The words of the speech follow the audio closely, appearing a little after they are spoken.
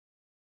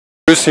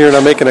Bruce here, and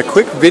I'm making a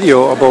quick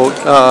video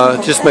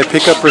about just my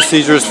pickup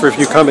procedures for if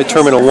you come at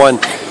Terminal 1.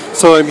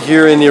 So I'm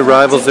here in the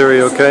arrivals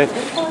area, okay,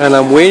 and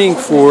I'm waiting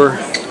for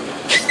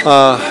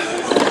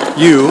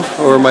you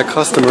or my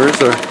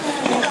customers or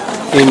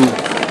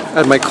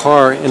at my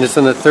car, and it's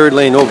in the third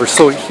lane over.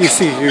 So you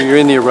see here you're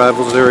in the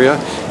arrivals area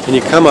and you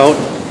come out,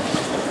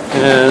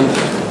 and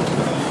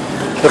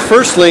the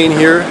first lane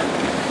here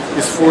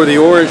is for the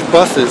orange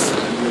buses,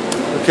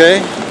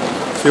 okay?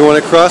 So you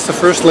want to cross the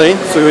first lane,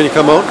 so when you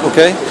come out,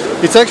 okay?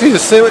 It's actually the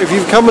same, if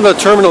you've come into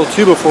Terminal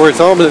 2 before, it's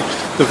all the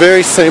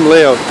very same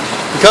layout.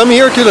 You come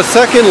here to the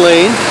second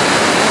lane,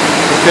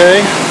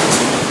 okay?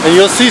 And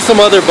you'll see some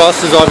other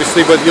buses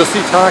obviously, but you'll see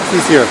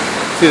taxis here.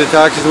 See the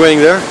taxis waiting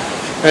there?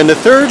 And the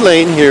third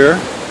lane here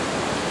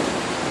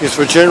is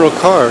for general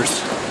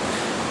cars.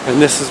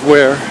 And this is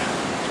where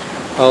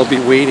I'll be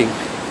waiting.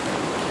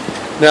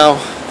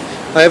 Now,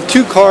 I have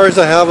two cars.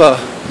 I have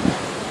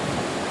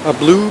a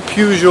blue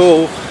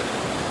Peugeot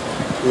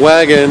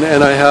wagon,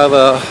 and I have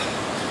a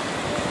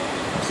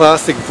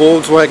classic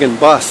Volkswagen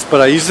bus, but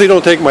I usually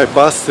don't take my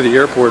bus to the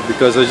airport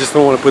because I just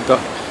don't want to put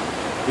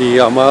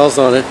the miles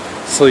on it.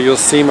 So you'll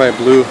see my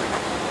blue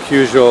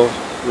Peugeot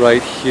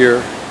right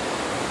here.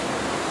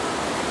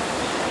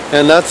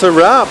 And that's a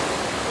wrap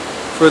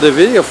for the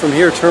video from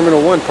here,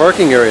 Terminal 1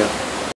 parking area.